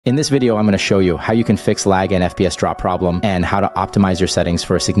In this video, I'm going to show you how you can fix lag and FPS drop problem and how to optimize your settings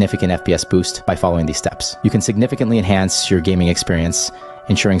for a significant FPS boost by following these steps. You can significantly enhance your gaming experience,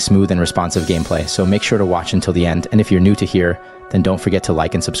 ensuring smooth and responsive gameplay, so make sure to watch until the end. And if you're new to here, then don't forget to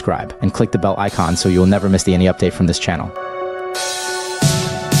like and subscribe, and click the bell icon so you'll never miss any update from this channel.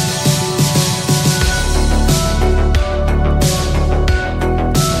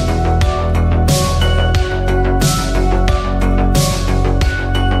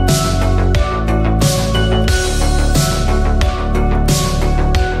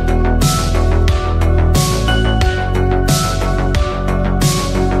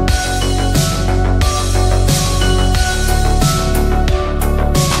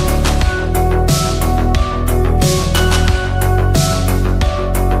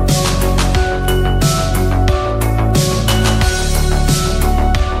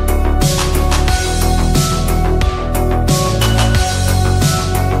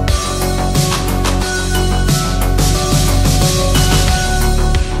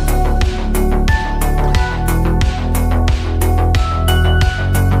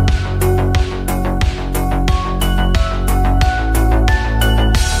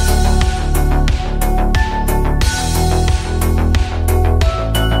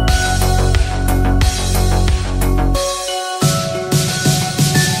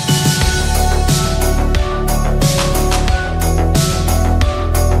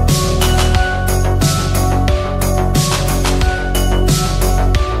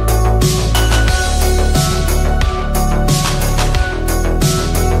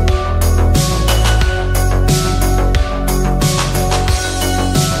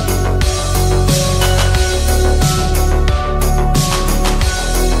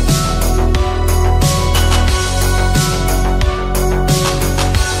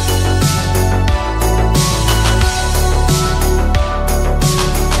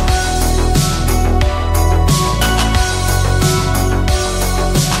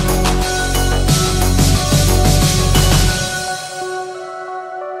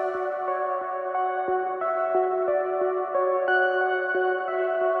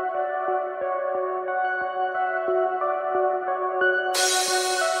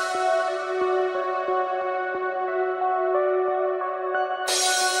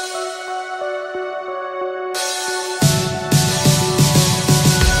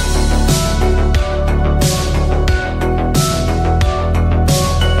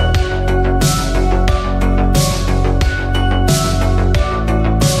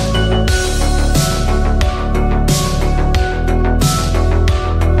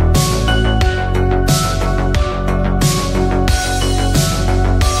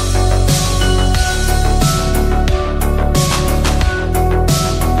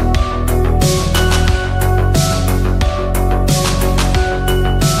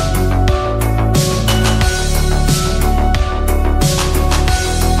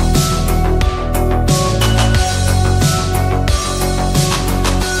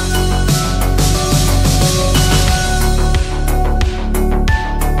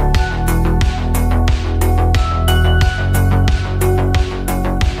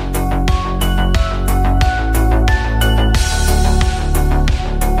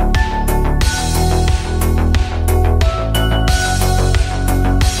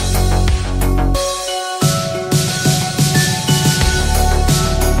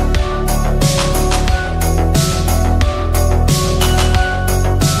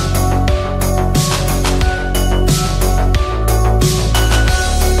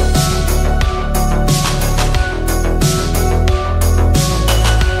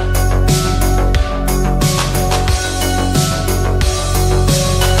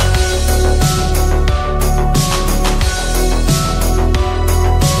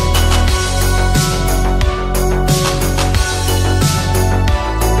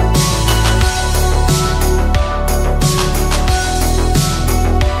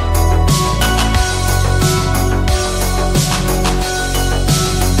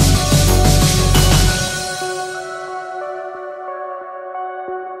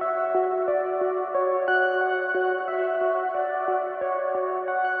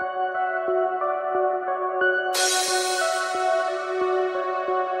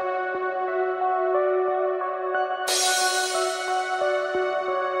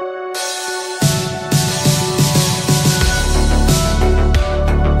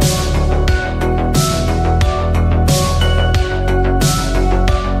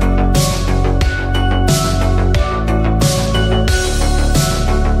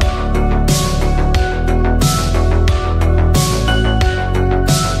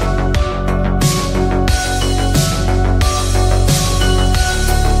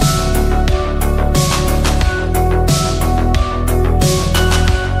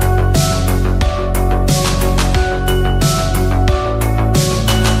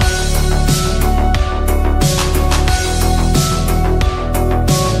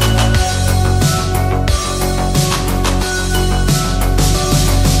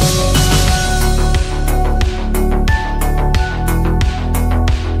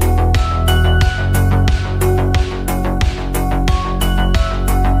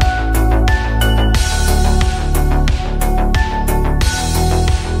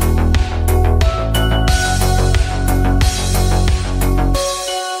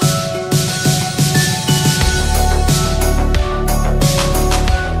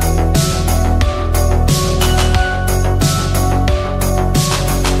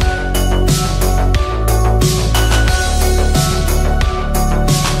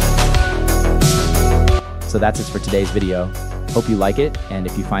 that's it for today's video. Hope you like it, and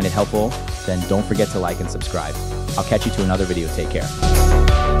if you find it helpful, then don't forget to like and subscribe. I'll catch you to another video. Take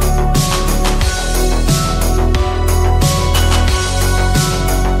care.